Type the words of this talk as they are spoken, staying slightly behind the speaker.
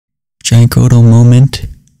GiantGrotle moment.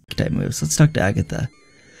 Type moves. Let's talk to Agatha.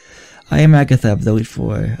 I am Agatha of the Elite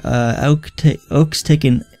Four. Oak's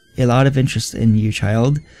taken a lot of interest in you,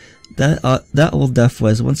 child. That old duff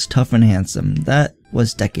was once tough and handsome. That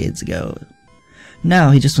was decades ago.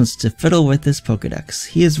 Now he just wants to fiddle with his Pokedex.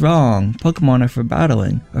 He is wrong. Pokemon are for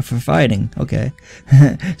battling, or for fighting. Okay.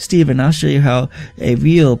 Steven, I'll show you how a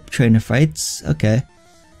real trainer fights. Okay.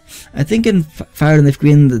 I think in Fire and Leaf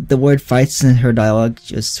Green, the word fights in her dialogue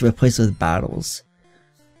just replaced with battles.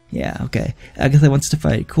 Yeah, okay. Agatha wants to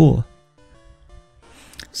fight. Cool.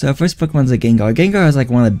 So our first Pokemon's a Gengar. Gengar is like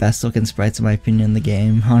one of the best looking sprites in my opinion in the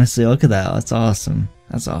game. Honestly, look at that. That's awesome.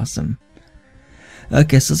 That's awesome.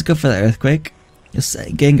 Okay, so let's go for the Earthquake. This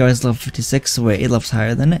Gengar is level 56, so we're 8 levels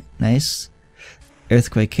higher than it. Nice.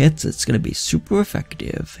 Earthquake hits. It's gonna be super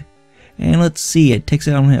effective. And let's see. It takes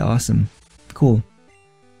it on hit. Awesome. Cool.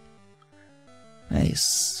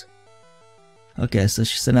 Nice. Okay, so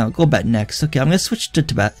she said now Golbat next. Okay, I'm gonna switch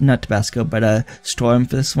to not Tabasco, but Storm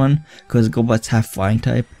for this one, because Golbat's half flying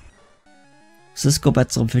type. So this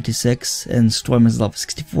Golbat's level 56, and Storm is level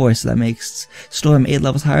 64, so that makes Storm 8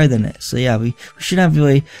 levels higher than it. So yeah, we shouldn't have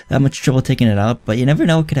really that much trouble taking it out, but you never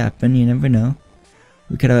know what could happen, you never know.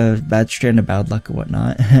 We could have a bad strand of bad luck or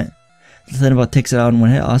whatnot. Then about takes it out in one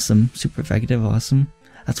hit, awesome. Super effective, awesome.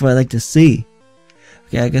 That's what I like to see.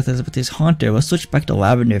 Okay, I guess that's with this Haunter. We'll switch back to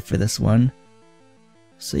Lavender for this one.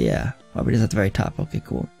 So yeah, Lavender's at the very top. Okay,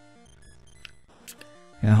 cool.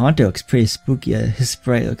 Yeah, Haunter looks pretty spooky. His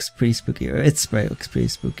sprite looks pretty spooky. Or its sprite looks pretty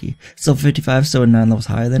spooky. Still 55, so 9 levels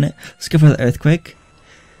higher than it. Let's go for the Earthquake.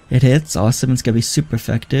 It hits. Awesome. It's gonna be super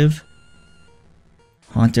effective.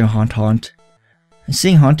 Haunter, haunt. I'm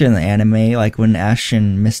seeing Haunter in the anime, like when Ash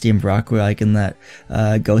and Misty and Brock were like in that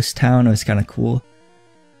ghost town. It was kind of cool.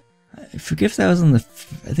 I forget if that was in the.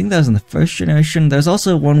 I think that was in the first generation. There's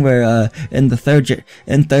also one where in the third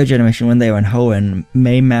generation when they were in Hoenn,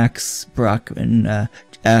 May, Max, Brock, and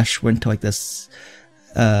Ash went to like this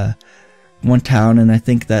one town, and I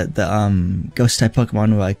think that the ghost type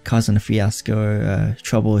Pokemon were like causing a fiasco or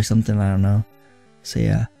trouble or something. I don't know. So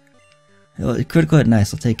yeah, critical hit,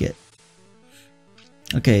 nice. I'll take it.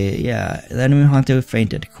 Okay, yeah, the enemy Haunter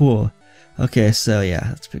fainted. Cool. Okay, so yeah,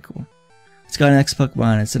 that's pretty cool. Let's go to the next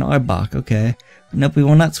Pokemon. It's an Arbok. Okay. Nope, we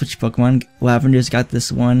will not switch Pokemon. Lavender's got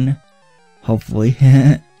this one. Hopefully.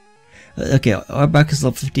 Okay, Arbok is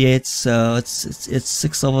level 58, so it's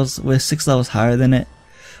 6 levels. We're 6 levels higher than it.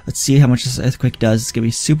 Let's see how much this Earthquake does. It's gonna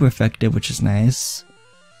be super effective, which is nice.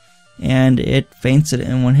 And it faints it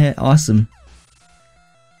in one hit. Awesome.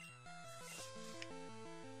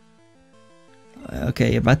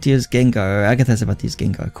 Okay, about to use Gengar. Or Agatha's about to use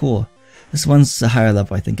Gengar. Cool. This one's a higher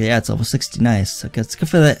level, I think. Yeah, it's level 60. Nice. Okay, let's go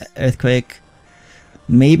for the Earthquake.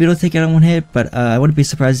 Maybe it'll take it on one hit, but I wouldn't be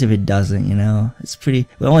surprised if it doesn't, you know? It's pretty...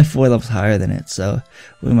 We're only 4 levels higher than it, so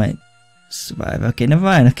we might survive. Okay, never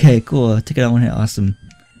mind. Okay, cool. Take it on one hit. Awesome.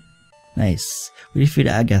 Nice. We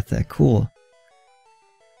defeated Agatha. Cool.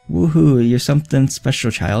 Woohoo, you're something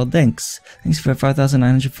special, child. Thanks. Thanks for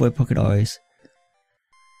 5,940 Pokédollars.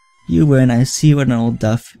 You win. I see what an old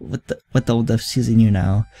duff. What the old duff sees in you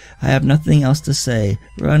now. I have nothing else to say.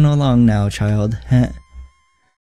 Run along now, child.